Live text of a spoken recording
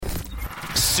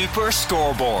Super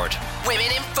Scoreboard. Women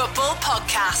in Football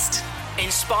podcast.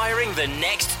 Inspiring the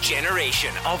next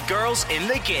generation of girls in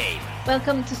the game.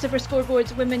 Welcome to Super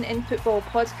Scoreboard's Women in Football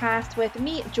podcast with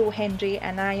me, Jo Hendry,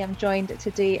 and I am joined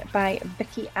today by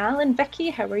Vicky Allen.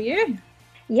 Vicky, how are you?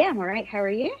 Yeah, I'm all right. How are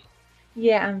you?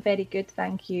 Yeah, I'm very good,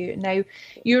 thank you. Now,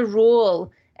 your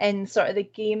role in sort of the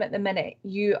game at the minute,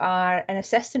 you are an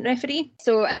assistant referee.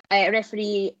 So I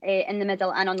referee in the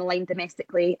middle and on the line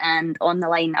domestically and on the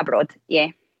line abroad, yeah.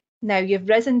 Now, you've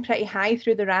risen pretty high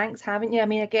through the ranks, haven't you? I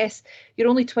mean, I guess you're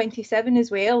only 27 as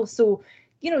well. So,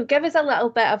 give us a little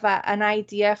bit of an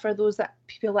idea for those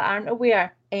people that aren't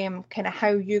aware, kind of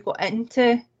how you got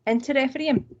into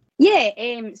refereeing. Yeah,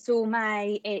 so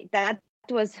my dad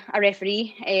was a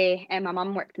referee and my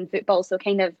mum worked in football, so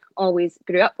kind of always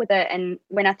grew up with it. And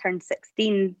when I turned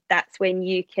 16, that's when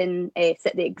you can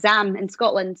sit the exam in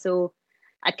Scotland. So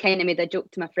I'd kind of made a joke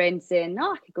to my friends saying,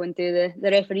 I could go and do the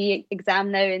referee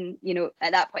exam now. And,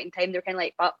 at that point in time, they were kind of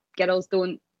like, but girls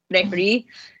don't referee.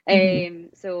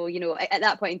 So, at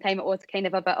that point in time, it was kind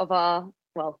of a bit of a,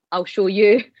 well, I'll show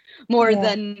you more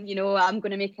than, I'm going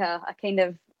to make a kind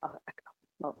of,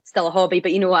 still a hobby,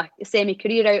 but, a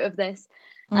semi-career out of this.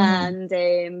 And,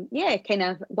 kind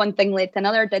of one thing led to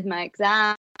another, did my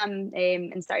exam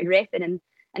and started reffing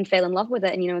and fell in love with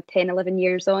it. And, 10, 11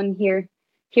 years on, here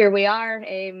we are.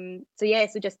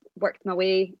 So just worked my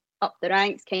way up the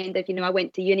ranks, kind of, I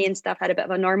went to uni and stuff, had a bit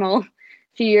of a normal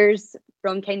few years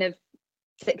from kind of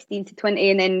 16 to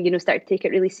 20, and then, started to take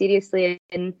it really seriously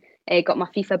and got my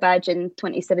FIFA badge in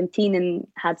 2017 and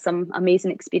had some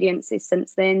amazing experiences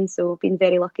since then. So been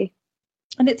very lucky.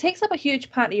 And it takes up a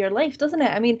huge part of your life, doesn't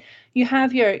it? I mean, you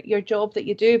have your job that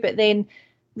you do, but then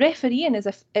refereeing is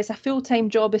a full-time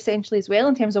job essentially as well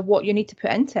in terms of what you need to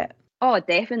put into it. Oh,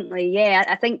 definitely. Yeah.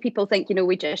 I think people think,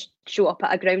 we just show up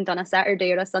at a ground on a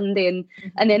Saturday or a Sunday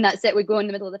and then that's it. We go in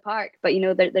the middle of the park. But,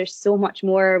 there's so much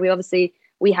more.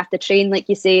 We have to train, like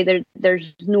you say,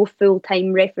 there's no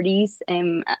full-time referees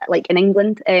like in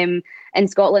England. In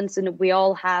Scotland, so we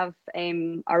all have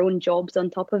our own jobs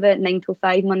on top of it, 9 to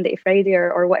 5, Monday to Friday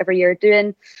or whatever you're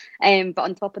doing. But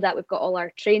on top of that, we've got all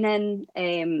our training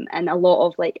and a lot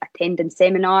of like attending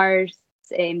seminars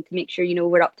to make sure,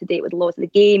 we're up to date with the laws of the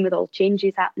game, with all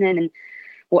changes happening and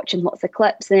watching lots of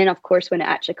clips. And then, of course, when it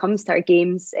actually comes to our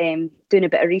games, doing a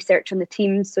bit of research on the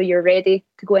teams so you're ready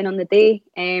to go in on the day.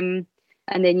 And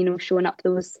then, showing up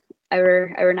those hour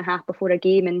and a half before a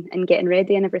game and getting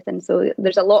ready and everything. So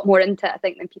there's a lot more into it, I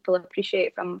think, than people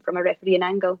appreciate from a refereeing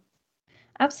angle.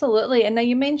 Absolutely. And now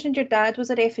you mentioned your dad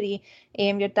was a referee.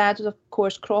 Your dad was, of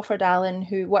course, Crawford Allen,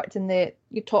 who worked in the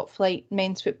top flight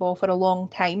men's football for a long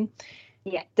time.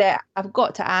 Yeah. I've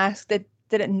got to ask, did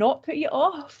it not put you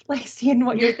off, like seeing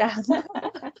what your dad?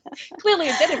 Clearly,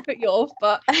 it didn't put you off,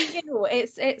 but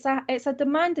it's a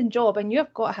demanding job, and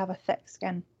you've got to have a thick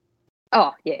skin.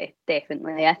 Oh yeah,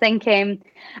 definitely. I think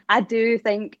I do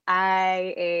think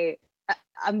I'm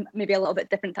maybe a little bit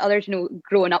different to others.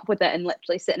 Growing up with it and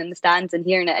literally sitting in the stands and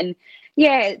hearing it, and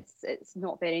it's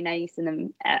not very nice.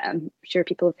 And I'm sure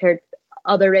people have heard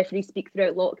other referees speak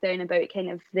throughout lockdown about kind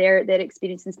of their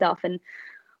experience and stuff. And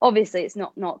obviously, it's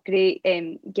not great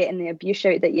getting the abuse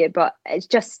out at you, but I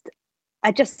just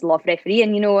love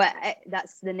refereeing,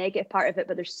 that's the negative part of it,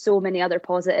 but there's so many other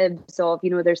positives of,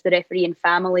 there's the refereeing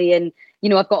family and,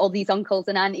 I've got all these uncles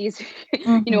and aunties,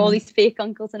 all these fake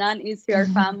uncles and aunties who are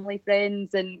family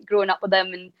friends and growing up with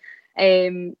them.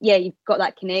 And you've got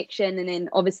that connection. And then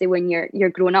obviously when you're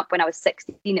growing up, when I was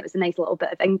 16, it was a nice little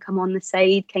bit of income on the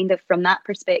side, kind of from that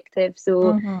perspective.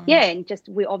 So and just,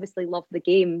 we obviously love the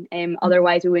game.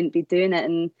 Otherwise we wouldn't be doing it.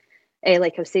 And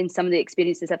like I was saying, some of the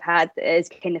experiences I've had is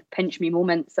kind of pinch me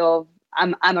moments of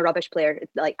I'm a rubbish player.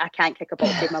 Like I can't kick a ball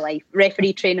to save my life.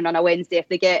 Referee training on a Wednesday, if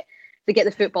they get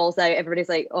the footballs out, everybody's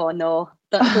like, oh no,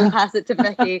 don't pass it to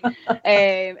Vicky.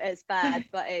 It's bad.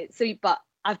 But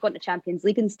I've gone to Champions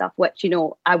League and stuff, which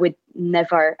I would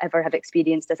never ever have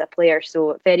experienced as a player.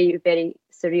 So very, very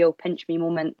surreal pinch me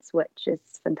moments, which is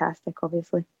fantastic,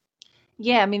 obviously.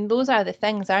 Yeah, I mean, those are the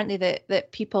things, aren't they,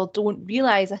 that people don't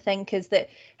realise, I think, is that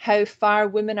how far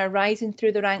women are rising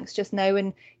through the ranks just now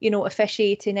and,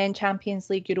 officiating in Champions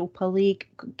League, Europa League,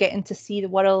 getting to see the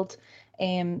world.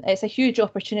 It's a huge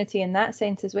opportunity in that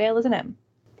sense as well, isn't it?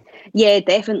 Yeah,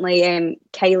 definitely.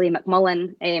 Kylie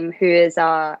McMullen, who is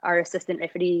our assistant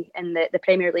referee in the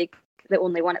Premier League, the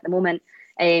only one at the moment,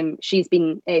 she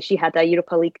had a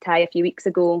Europa League tie a few weeks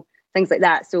ago. Things like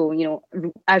that. So,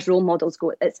 as role models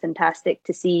go, it's fantastic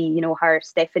to see, her,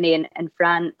 Stephanie in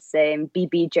France,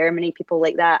 BB Germany, people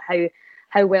like that,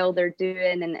 how well they're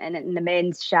doing. And in the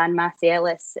men's, Shan Massey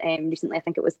Ellis, recently, I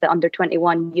think it was the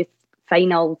under-21 youth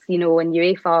finals, you know, in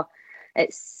UEFA.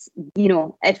 It's, you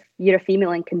know, if you're a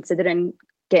female and considering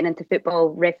getting into football,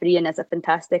 refereeing is a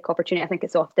fantastic opportunity. I think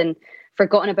it's often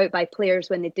forgotten about by players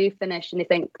when they do finish and they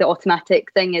think the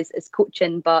automatic thing is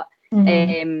coaching. But,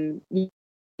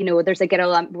 you know, there's a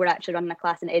girl, we're actually running a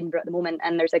class in Edinburgh at the moment,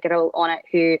 and there's a girl on it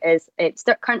who is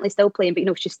currently still playing, but, you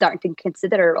know, she's starting to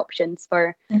consider her options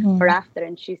for after,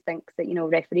 and she thinks that, you know,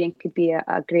 refereeing could be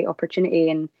a great opportunity.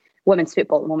 And women's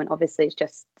football at the moment, obviously, is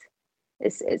just,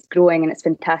 it's growing, and it's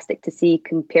fantastic to see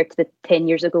compared to the 10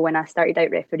 years ago when I started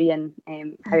out refereeing,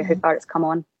 how far it's come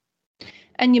on.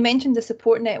 And you mentioned the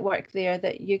support network there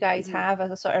that you guys have as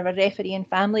a sort of a refereeing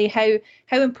family. How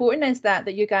important is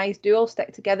that you guys do all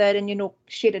stick together and, you know,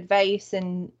 share advice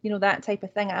and, you know, that type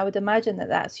of thing? I would imagine that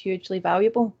that's hugely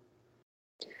valuable.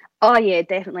 Oh yeah,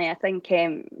 definitely. I think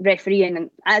refereeing,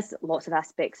 and as lots of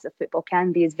aspects of football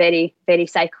can be, is very, very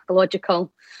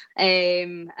psychological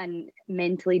and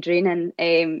mentally draining.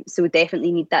 So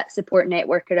definitely need that support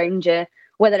network around you.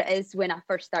 Whether it is when I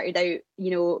first started out,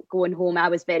 you know, going home, I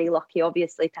was very lucky,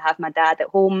 obviously, to have my dad at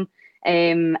home.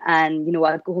 And, you know,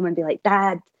 I'd go home and be like,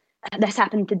 Dad, this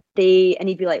happened today. And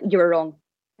he'd be like, you were wrong.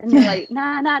 And you're like,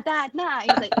 nah, Dad, nah.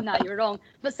 He's like, nah, you're wrong.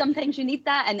 But sometimes you need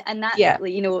that. And that's,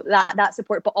 you know, that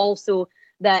support. But also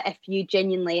that if you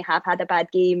genuinely have had a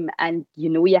bad game and you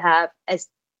know you have, is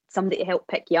somebody to help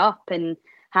pick you up and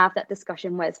have that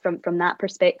discussion with from that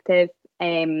perspective.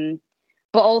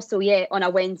 But also, yeah, on a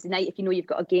Wednesday night, if you know you've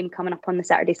got a game coming up on the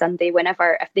Saturday, Sunday,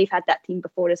 whenever, if they've had that team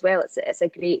before as well, it's a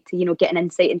great to, you know, get an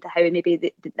insight into how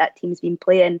maybe that team's been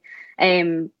playing.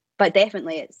 But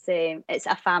definitely, it's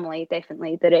a family.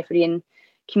 Definitely, the refereeing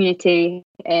community.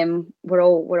 We're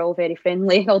all very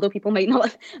friendly, although people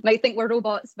might think we're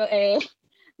robots. But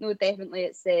no, definitely,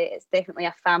 it's definitely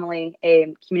a family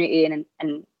community,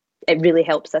 and it really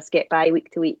helps us get by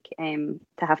week to week to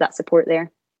have that support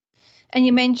there. And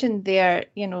you mentioned there,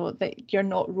 you know, that you're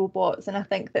not robots. And I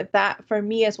think that for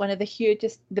me is one of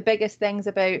the biggest things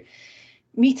about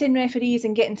meeting referees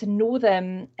and getting to know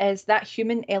them is that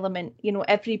human element. You know,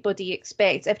 every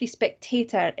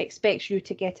spectator expects you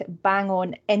to get it bang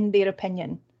on in their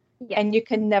opinion. Yeah. And you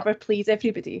can never please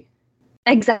everybody.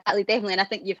 Exactly, definitely. And I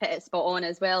think you've hit it spot on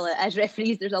as well. As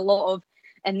referees, there's a lot of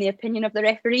in the opinion of the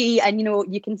referee, and you know,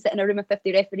 you can sit in a room of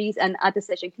 50 referees and a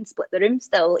decision can split the room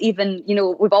still. Even, you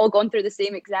know, we've all gone through the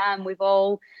same exam, we've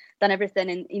all done everything,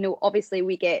 and you know, obviously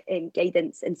we get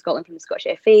guidance in Scotland from the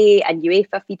Scottish FA, and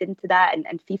UEFA feed into that,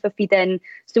 and FIFA feed in,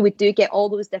 so we do get all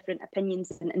those different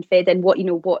opinions and fed in what, you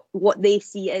know, what they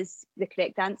see as the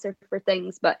correct answer for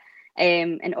things. But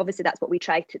and obviously that's what we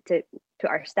try to put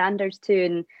our standards to.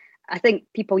 And I think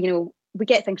people, you know, we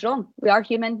get things wrong. We are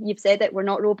human. You've said it, we're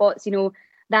not robots. You know,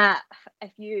 that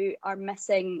if you are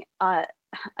missing a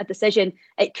decision,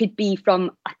 it could be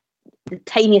from the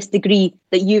tiniest degree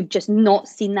that you've just not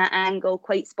seen that angle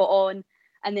quite spot on.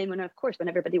 And then when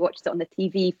everybody watches it on the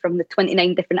TV from the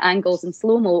 29 different angles in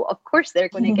slow-mo, of course they're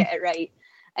going to get it right.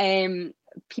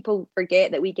 People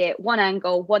forget that we get one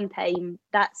angle, one time,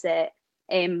 that's it.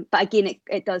 But again,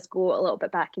 it does go a little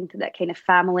bit back into that kind of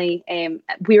family.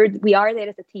 We are there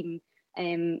as a team.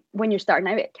 When you're starting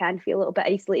out, it can feel a little bit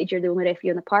isolated. You're the only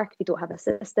referee on the park if you don't have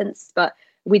assistants, but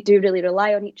we do really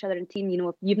rely on each other in team. You know,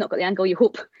 if you've not got the angle, you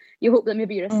hope that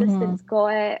maybe your assistants got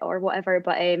it or whatever.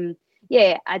 But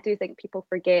yeah, I do think people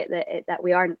forget that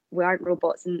we aren't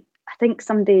robots. And I think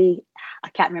I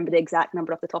can't remember the exact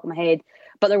number off the top of my head,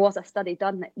 but there was a study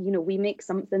done that, you know, we make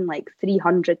something like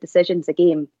 300 decisions a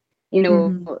game. You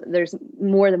know, there's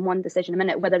more than one decision a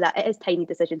minute, whether that it is tiny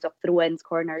decisions of throw-ins,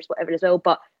 corners, whatever as well.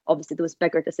 But obviously those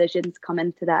bigger decisions come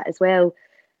into that as well.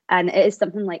 And it is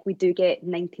something like we do get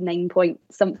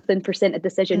 99% of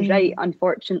decisions right.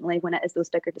 Unfortunately, when it is those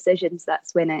bigger decisions,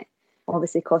 that's when it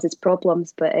obviously causes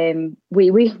problems. But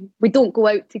we don't go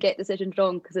out to get decisions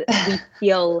wrong, because we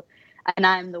feel, and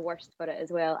I'm the worst for it as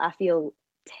well, I feel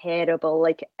terrible,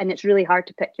 and it's really hard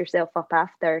to pick yourself up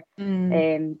after.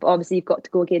 But obviously you've got to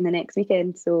go again the next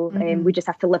weekend, so we just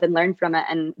have to live and learn from it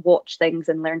and watch things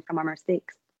and learn from our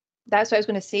mistakes. That's what I was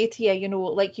going to say to you. You know,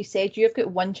 like you said, you've got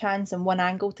one chance and one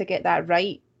angle to get that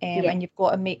right, and you've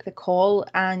got to make the call.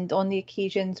 And on the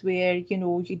occasions where, you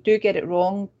know, you do get it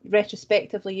wrong,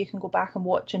 retrospectively you can go back and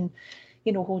watch and,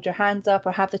 you know, hold your hands up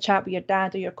or have the chat with your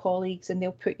dad or your colleagues, and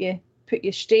they'll put you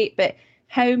straight. But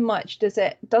how much does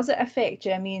it affect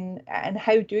you? I mean, and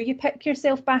how do you pick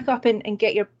yourself back up and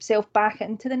get yourself back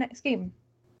into the next game?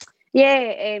 Yeah,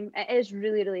 it is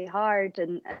really, really hard.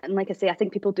 And like I say, I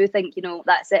think people do think, you know,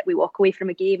 that's it, we walk away from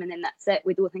a game and then that's it,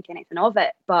 we don't think anything of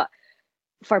it. But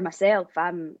for myself,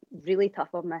 I'm really tough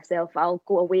on myself. I'll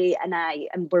go away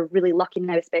and we're really lucky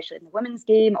now, especially in the women's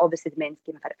game. Obviously, the men's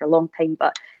game, I've had it for a long time,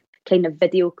 but kind of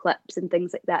video clips and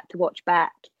things like that to watch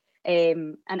back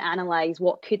and analyse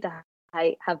what could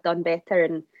I have done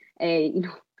better. And,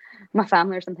 my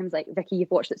family are sometimes like, Vicky,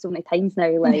 you've watched it so many times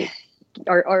now, like,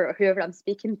 or whoever I'm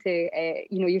speaking to,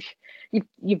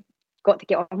 you've got to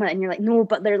get on with it, and you're like, no,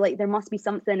 but they're like, there must be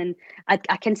something. And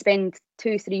I can spend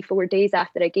 2, 3, 4 days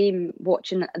after a game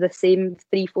watching the same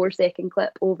 3-4 second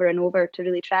clip over and over to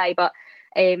really try, but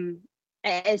it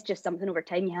is just something over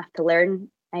time you have to learn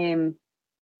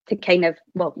to kind of,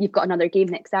 well, you've got another game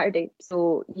next Saturday,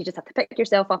 so you just have to pick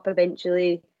yourself up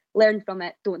eventually, learn from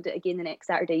it, don't do it again the next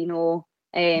Saturday,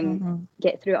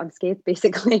 get through it unscathed,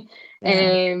 basically.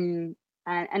 Yeah.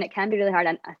 And it can be really hard.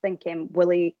 And I think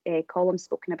Willie Collum's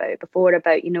spoken about it before,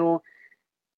 about,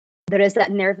 there is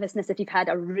that nervousness if you've had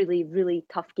a really, really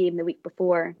tough game the week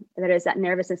before. There is that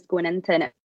nervousness going into it.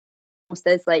 It almost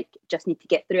is like, just need to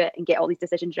get through it and get all these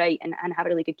decisions right and have a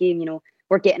really good game.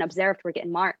 We're getting observed, we're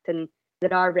getting marked, and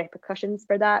there are repercussions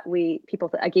for that.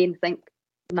 People again think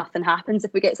nothing happens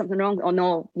if we get something wrong. Oh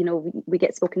no, we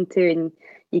get spoken to, and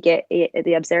you get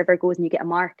the observer goes and you get a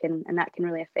mark, and that can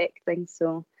really affect things.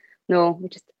 So no, we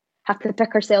just have to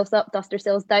pick ourselves up, dust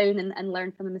ourselves down, and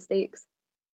learn from the mistakes.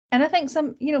 And I think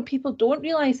some, people don't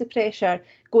realise the pressure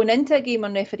going into a game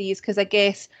on referees, because I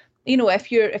guess,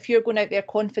 if you're going out there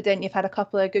confident, you've had a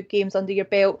couple of good games under your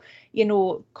belt,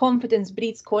 confidence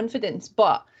breeds confidence.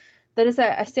 But there is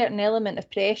a certain element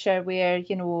of pressure where,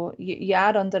 you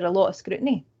are under a lot of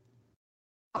scrutiny.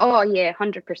 Oh yeah,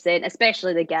 100%,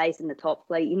 especially the guys in the top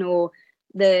flight.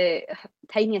 The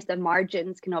tiniest of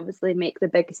margins can obviously make the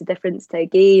biggest difference to a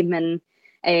game.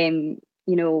 And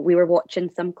we were watching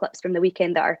some clips from the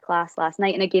weekend at our class last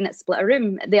night, and again, it's split a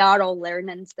room. They are all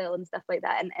learning still and stuff like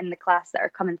that in the class that are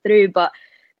coming through, but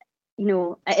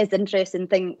it is interesting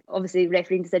thing. Obviously,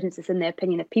 refereeing decisions is in the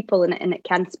opinion of people, and it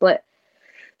can split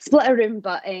a room.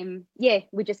 But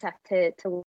we just have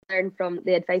to learn from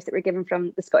the advice that we're given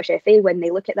from the Scottish FA when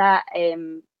they look at that,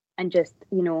 and just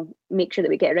make sure that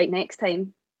we get it right next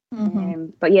time.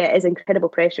 But yeah, it is incredible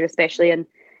pressure, especially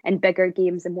in bigger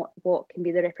games, and what can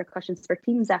be the repercussions for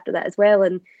teams after that as well.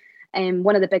 And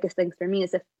one of the biggest things for me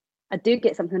is if I do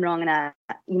get something wrong, and I've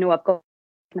got,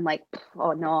 and I'm like,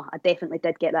 oh no, I definitely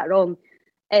did get that wrong,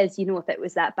 is if it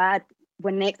was that bad,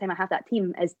 when next time I have that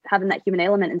team, is having that human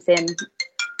element and saying,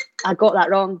 I got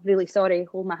that wrong, really sorry,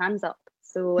 hold my hands up.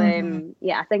 So I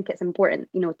think it's important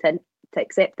to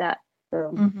accept that.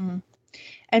 So.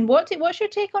 And what's your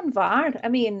take on VAR? I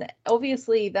mean,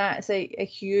 obviously that's a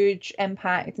huge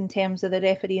impact in terms of the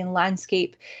refereeing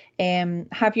landscape.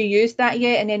 Have you used that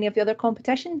yet in any of the other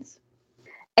competitions?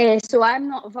 So I'm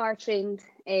not VAR trained.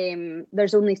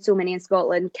 There's only so many in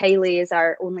Scotland. Kylie is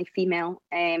our only female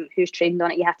who's trained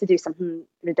on it. You have to do something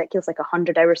ridiculous, like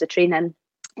 100 hours of training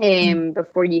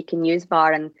before you can use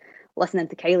VAR. And listening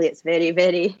to Kylie, it's very,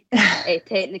 very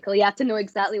technical. You have to know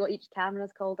exactly what each camera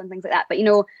is called and things like that. But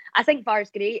I think VAR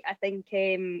is great. I think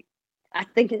we're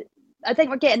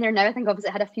getting there now. I think obviously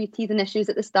it had a few teething issues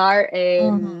at the start,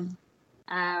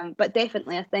 but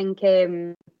definitely I think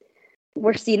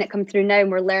we're seeing it come through now,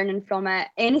 and we're learning from it.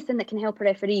 Anything that can help a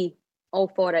referee, all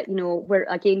for it. We're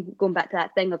again going back to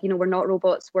that thing of we're not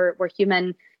robots, we're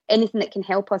human. Anything that can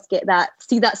help us get that,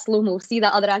 see that slow-mo, see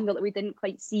that other angle that we didn't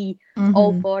quite see,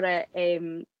 all for it.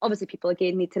 Obviously, people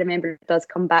again need to remember it does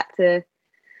come back to,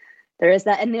 there is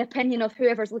that in the opinion of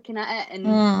whoever's looking at it,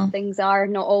 and things are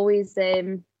not always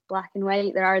black and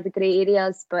white. There are the grey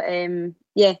areas, but I'm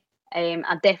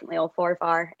definitely all for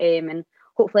VAR, and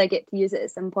hopefully I get to use it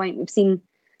at some point. We've seen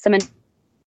some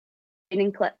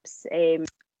training clips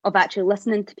of actually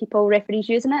listening to people, referees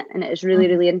using it, and it is really,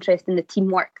 really interesting, the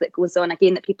teamwork that goes on,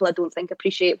 again, that people I don't think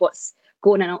appreciate what's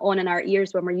going on in our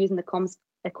ears when we're using the comms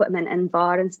equipment and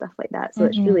VAR and stuff like that. So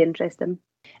it's really interesting.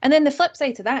 And then the flip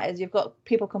side to that is you've got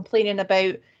people complaining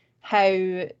about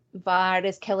how VAR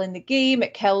is killing the game,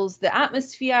 it kills the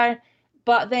atmosphere,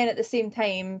 but then at the same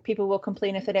time people will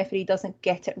complain if the referee doesn't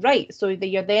get it right. So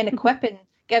you're then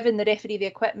giving the referee the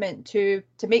equipment to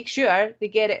make sure they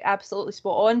get it absolutely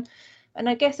spot on. And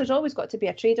I guess there's always got to be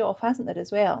a trade-off, hasn't there,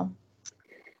 as well?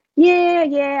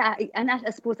 Yeah. And I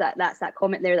suppose that's that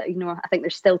comment there that, I think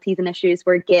there's still teething issues.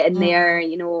 We're getting there,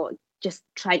 just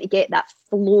trying to get that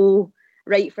flow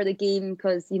right for the game,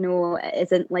 because, it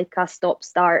isn't like a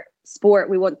stop-start sport.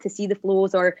 We want to see the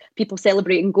flows or people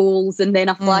celebrating goals and then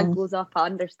a flag goes up. I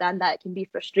understand that it can be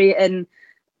frustrating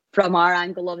from our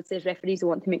angle. Obviously, as referees, we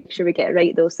want to make sure we get it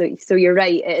right, though. So you're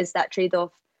right. It is that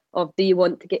trade-off of, do you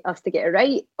want to get us to get it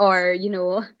right, or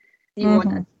you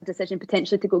want a decision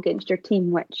potentially to go against your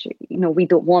team, which we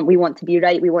don't want. We want to be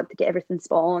right. We want to get everything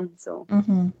spot on. So.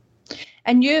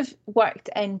 And you've worked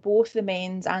in both the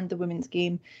men's and the women's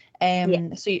game,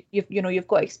 so you've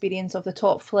got experience of the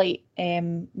top flight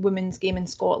women's game in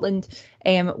Scotland.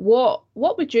 What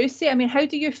would you say? I mean, how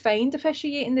do you find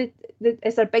officiating?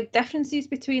 Is there big differences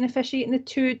between officiating the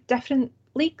two different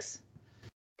leagues?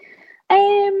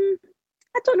 I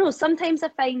don't know. Sometimes I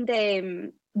find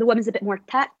the women's a bit more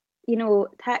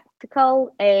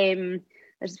tactical.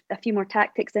 There's a few more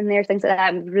tactics in there, things like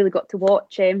that. We've really got to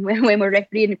watch when we're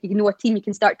refereeing. If you know a team, you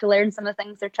can start to learn some of the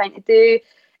things they're trying to do.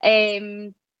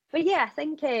 But yeah, I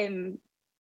think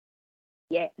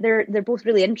they're both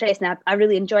really interesting. I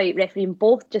really enjoy refereeing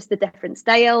both, just the different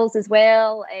styles as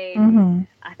well. I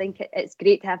think it's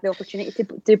great to have the opportunity to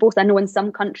do both. I know in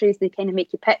some countries they kind of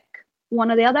make you pick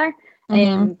one or the other.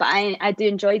 But I do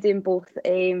enjoy doing both.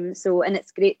 And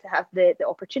it's great to have the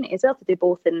opportunity as well to do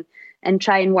both and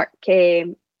try and work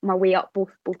my way up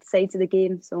both sides of the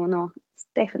game. So no, it's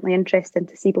definitely interesting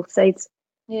to see both sides.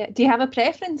 Yeah. Do you have a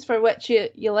preference for which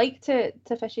you like to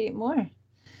officiate more?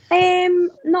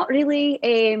 Not really.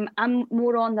 I'm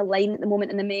more on the line at the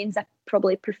moment in the men's. I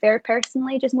probably prefer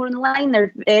personally just more on the line.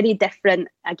 They're very different.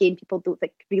 Again, people don't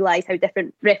realise how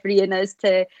different refereeing is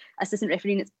to assistant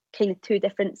refereeing. It's kind of two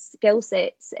different skill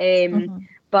sets.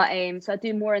 But so I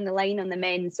do more on the line on the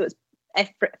men. So it's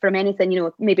from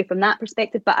anything, maybe from that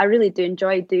perspective. But I really do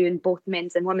enjoy doing both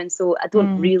men's and women's. So I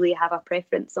don't really have a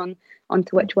preference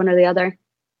onto which one or the other.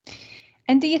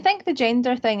 And do you think the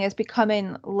gender thing is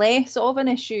becoming less of an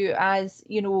issue as,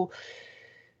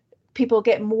 people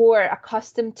get more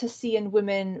accustomed to seeing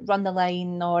women run the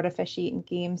line or officiating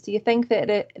games? Do you think that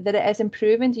it is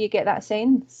improving? Do you get that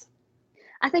sense?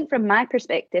 I think from my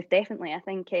perspective, definitely. I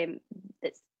think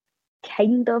it's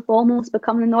kind of almost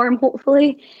become the norm,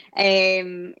 hopefully.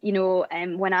 When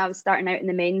I was starting out in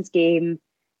the men's game,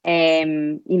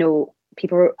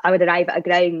 people, I would arrive at a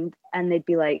ground and they'd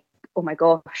be like, oh my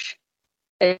gosh,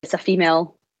 it's a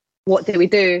female, what do we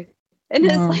do? And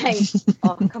it's like,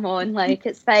 oh, come on,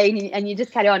 it's fine. And you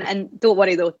just carry on. And don't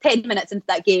worry though, 10 minutes into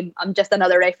that game, I'm just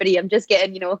another referee. I'm just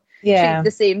getting, treated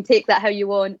the same, take that how you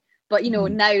want. But,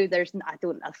 now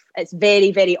it's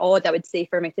very, very odd, I would say,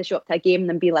 for me to show up to a game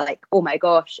and be like, oh my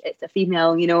gosh, it's a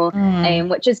female,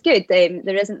 which is good.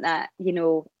 There isn't that,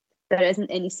 there isn't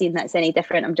any scene that's any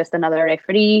different. I'm just another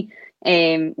referee,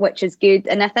 which is good.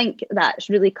 And I think that's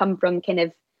really come from kind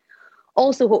of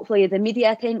also, hopefully, the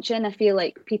media attention. I feel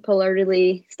like people are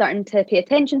really starting to pay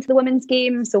attention to the women's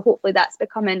game. So hopefully that's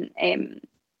becoming,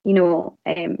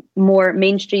 more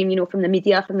mainstream, from the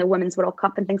media, from the Women's World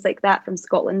Cup and things like that, from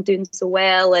Scotland doing so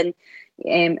well. And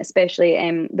especially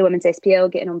the Women's SPL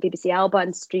getting on BBC Alba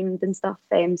and streamed and stuff.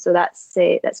 So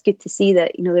that's good to see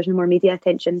that, there's more media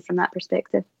attention from that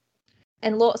perspective.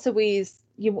 In lots of ways,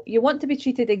 you want to be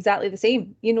treated exactly the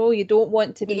same. You don't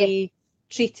want to be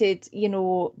treated,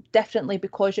 differently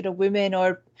because you're a woman,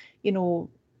 or, you're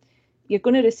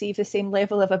going to receive the same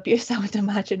level of abuse, I would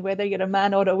imagine, whether you're a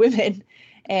man or a woman.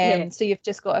 So you've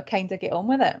just got to kind of get on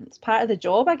with it. It's part of the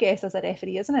job, I guess, as a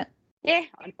referee, isn't it? Yeah,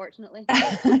 unfortunately.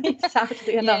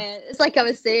 Sadly enough. Yeah, it's like I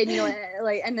was saying,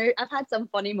 and I've had some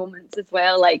funny moments as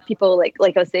well. Like people, like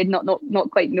I was saying,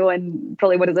 not quite knowing.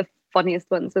 Probably one of the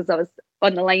funniest ones was I was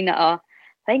on the line at I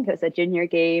think it was a junior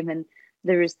game, and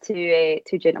there was two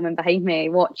gentlemen behind me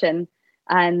watching,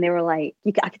 and they were like,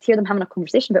 I could hear them having a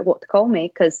conversation about what to call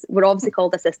me, because we're obviously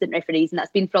called assistant referees, and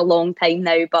that's been for a long time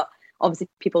now, but obviously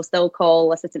people still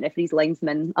call assistant referees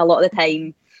linesmen a lot of the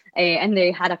time. And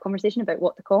they had a conversation about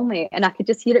what to call me, and I could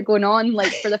just hear it going on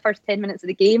for the first 10 minutes of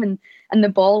the game, and the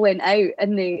ball went out,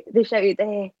 and they shouted,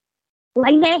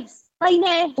 Lioness. And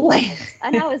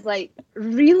I was like,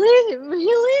 really?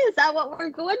 Is that what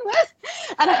we're going with?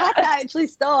 And I had to actually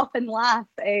stop and laugh.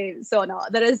 So no,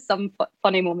 there is some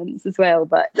funny moments as well,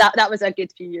 but that was a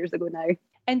good few years ago now.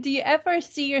 And do you ever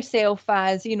see yourself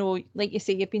as, like you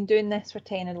say, you've been doing this for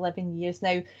 10 and 11 years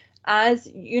now, as,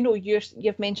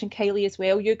 you've mentioned Kylie as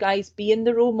well, you guys being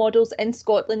the role models in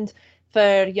Scotland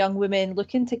for young women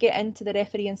looking to get into the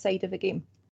refereeing side of the game?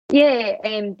 Yeah,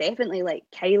 definitely. Like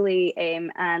Kylie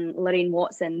and Lorraine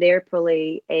Watson, they're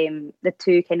probably the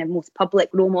two kind of most public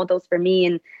role models for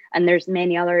me, and there's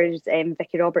many others,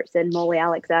 Vicky Robertson, Molly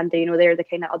Alexander, they're the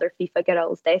kind of other FIFA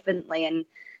girls, definitely. And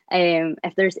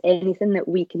if there's anything that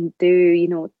we can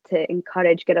do, to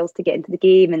encourage girls to get into the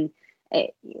game, and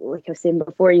like I was saying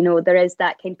before, there is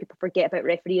that kind of, people forget about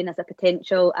refereeing as a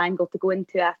potential angle to go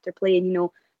into after playing,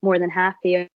 more than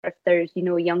happy. Or if there's,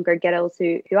 younger girls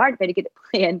who aren't very good at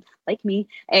playing, like me,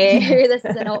 who this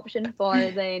is an option for,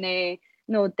 then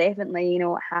no, definitely.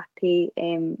 Happy,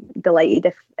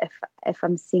 delighted if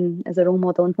I'm seen as a role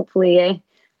model, and hopefully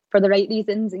for the right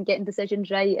reasons and getting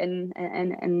decisions right,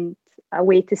 and a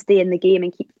way to stay in the game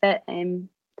and keep fit,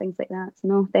 things like that. So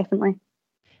no, definitely.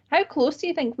 How close do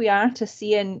you think we are to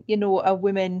seeing, a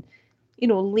woman,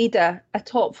 lead a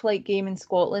top flight game in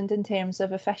Scotland in terms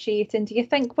of officiating? Do you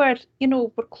think we're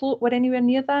anywhere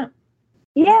near that?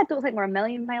 Yeah, I don't think we're a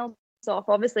million miles off.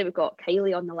 Obviously, we've got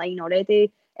Kylie on the line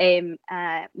already.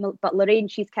 But Lorraine,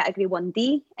 she's category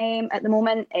 1D at the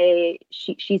moment.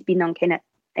 She's been on kind of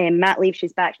mat leave.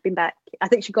 She's back. She's been back. I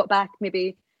think she got back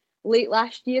maybe late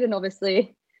last year, and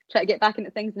obviously try to get back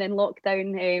into things and then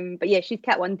lockdown. But yeah, she's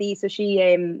Cat 1D, so she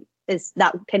is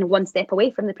that kind of one step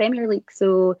away from the Premier League.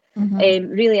 So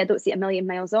really, I don't see it a million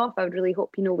miles off. I would really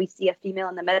hope we see a female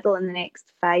in the middle in the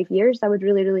next 5 years. I would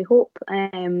really, really hope.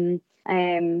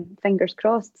 Fingers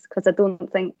crossed, because I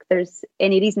don't think there's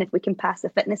any reason, if we can pass the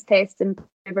fitness test and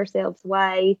prove ourselves,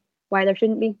 why there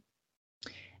shouldn't be.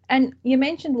 And you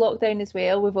mentioned lockdown as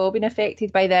well. We've all been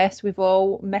affected by this. We've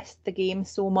all missed the game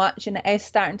so much, and it is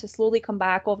starting to slowly come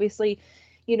back. Obviously,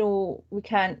 we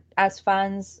can't, as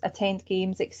fans, attend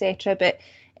games, etc. But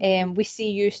we see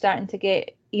you starting to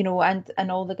get,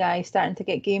 and all the guys starting to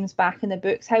get games back in the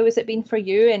books. How has it been for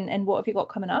you, and what have you got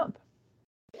coming up?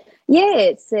 Yeah,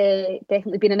 it's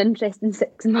definitely been an interesting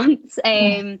 6 months.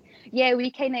 Yeah,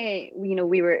 we kind of,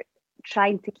 we were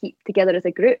trying to keep together as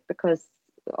a group, because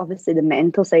obviously the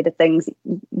mental side of things,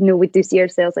 we do see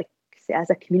ourselves like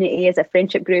as a community, as a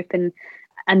friendship group, and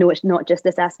I know it's not just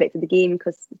this aspect of the game,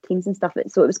 because teams and stuff.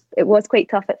 So it was quite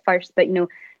tough at first, but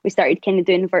we started kind of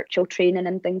doing virtual training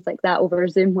and things like that over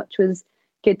Zoom, which was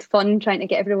good fun, trying to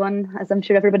get everyone, as I'm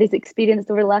sure everybody's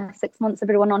experienced over the last 6 months,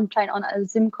 everyone on a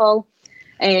Zoom call.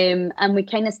 And we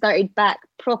kind of started back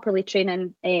properly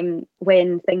training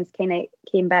when things kind of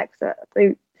came back. So I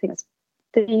think it was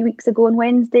 3 weeks ago on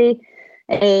Wednesday.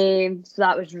 So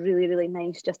that was really, really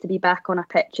nice, just to be back on a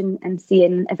pitch and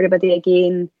seeing everybody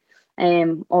again.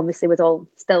 Obviously, there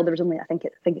was only, I think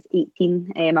it's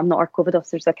 18. I'm not our COVID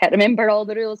officer, so I can't remember all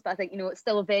the rules, but I think it's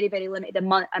still a very, very limited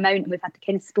amount. We've had to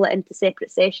kind of split into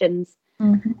separate sessions.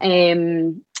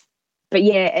 But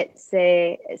yeah,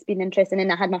 it's been interesting,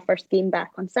 and I had my first game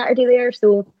back on Saturday there,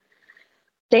 so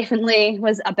definitely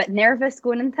was a bit nervous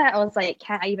going into it. I was like,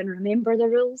 can't I even remember the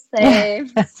rules? So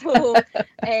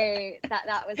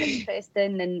that was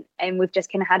interesting, and we've just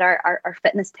kind of had our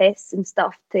fitness tests and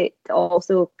stuff to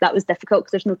also, that was difficult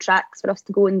because there's no tracks for us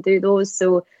to go and do those,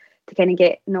 so to kind of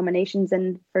get nominations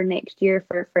in for next year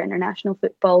for international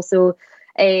football. So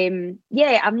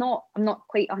yeah, I'm not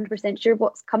quite 100% sure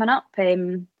what's coming up.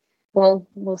 Well,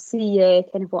 we'll see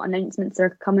kind of what announcements are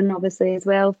coming, obviously, as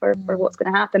well for what's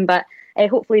going to happen. But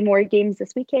hopefully more games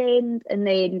this weekend, and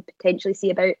then potentially see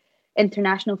about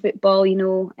international football.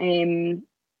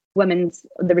 Women's,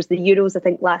 there was the Euros, I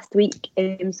think, last week.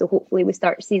 So hopefully we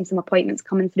start seeing some appointments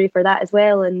coming through for that as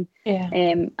well. And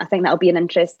I think that'll be an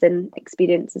interesting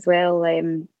experience as well,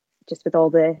 just with all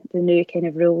the new kind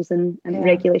of rules and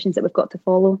regulations that we've got to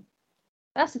follow.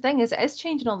 That's the thing, is it is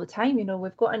changing all the time.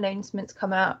 We've got announcements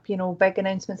coming up, big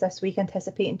announcements this week,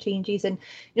 anticipating changes, and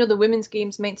the women's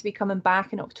game's meant to be coming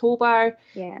back in October.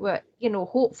 Yeah. But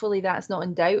hopefully that's not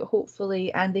in doubt.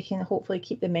 Hopefully, and they can hopefully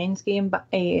keep the men's game, but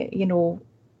where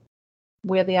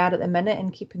they are at the minute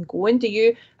and keeping going.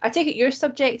 I take it you're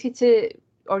subjected to,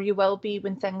 or you will be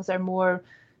when things are more,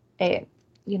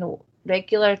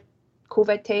 regular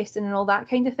COVID testing and all that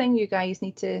kind of thing. You guys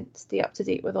need to stay up to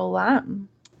date with all that.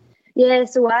 Yeah,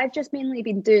 so I've just mainly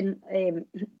been doing,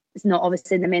 it's not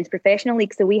obviously in the men's professional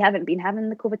league, so we haven't been having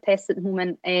the COVID tests at the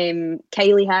moment.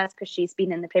 Kylie has, because she's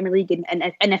been in the Premier League,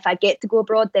 and if I get to go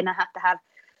abroad, then I have to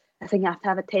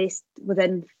have a test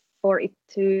within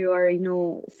 42 or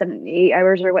 78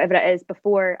 hours or whatever it is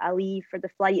before I leave for the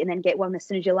flight, and then get one as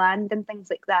soon as you land and things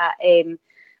like that.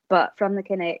 But from the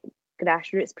kind of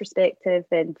grassroots perspective,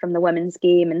 and from the women's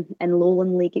game and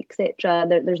Lowland League, etc.,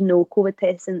 there's no COVID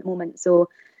tests at the moment, so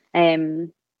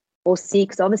we'll see,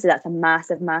 because obviously that's a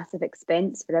massive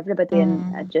expense for everybody,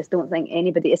 and I just don't think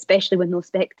anybody, especially with no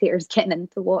spectators getting in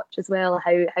to watch as well,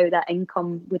 how that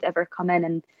income would ever come in.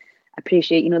 And I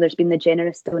appreciate there's been the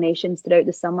generous donations throughout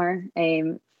the summer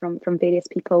from various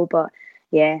people, but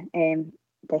yeah,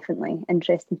 definitely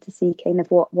interesting to see kind of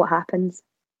what happens.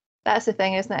 That's the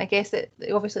thing, isn't it? I guess that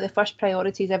obviously the first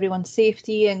priority is everyone's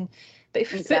safety, but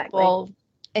football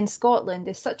in Scotland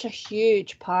is such a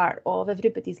huge part of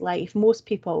everybody's life. Most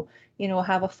people,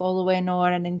 have a following or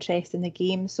an interest in the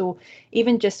game. So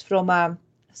even just from a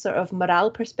sort of morale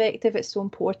perspective, it's so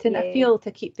important, I feel,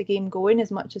 to keep the game going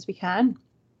as much as we can.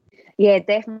 Yeah,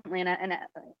 definitely. And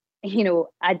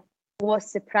I was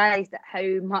surprised at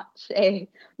how much,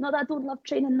 not that I don't love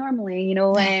training normally, you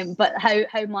know, but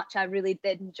how much I really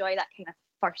did enjoy that kind of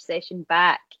first session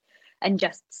back, and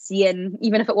just seeing,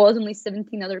 even if it was only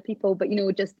 17 other people, but, you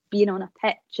know, just being on a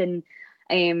pitch and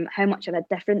how much of a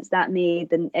difference that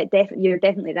made. And you're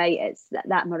definitely right, it's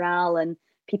that morale, and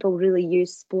people really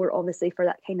use sport obviously for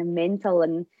that kind of mental.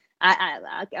 And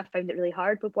I found it really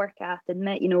hard with work, I have to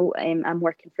admit, you know. I'm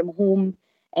working from home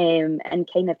and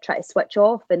kind of try to switch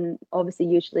off, and obviously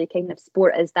usually kind of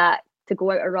sport is that, to go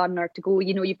out a run or to go,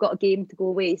 you know, you've got a game to go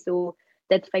away. So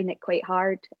did find it quite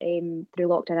hard through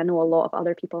lockdown. I know a lot of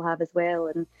other people have as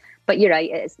well. But you're right,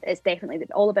 it's definitely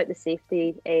all about the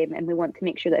safety, and we want to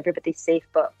make sure that everybody's safe,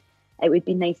 but it would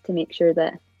be nice to make sure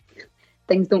that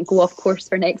things don't go off course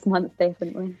for next month,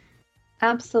 definitely.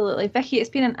 Absolutely. Vicky, it's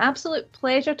been an absolute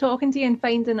pleasure talking to you and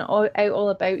finding out all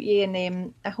about you,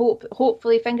 and I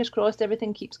hopefully, fingers crossed,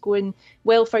 everything keeps going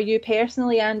well for you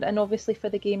personally and obviously for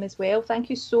the game as well. Thank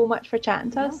you so much for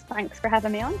chatting to us. Thanks for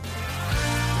having me on.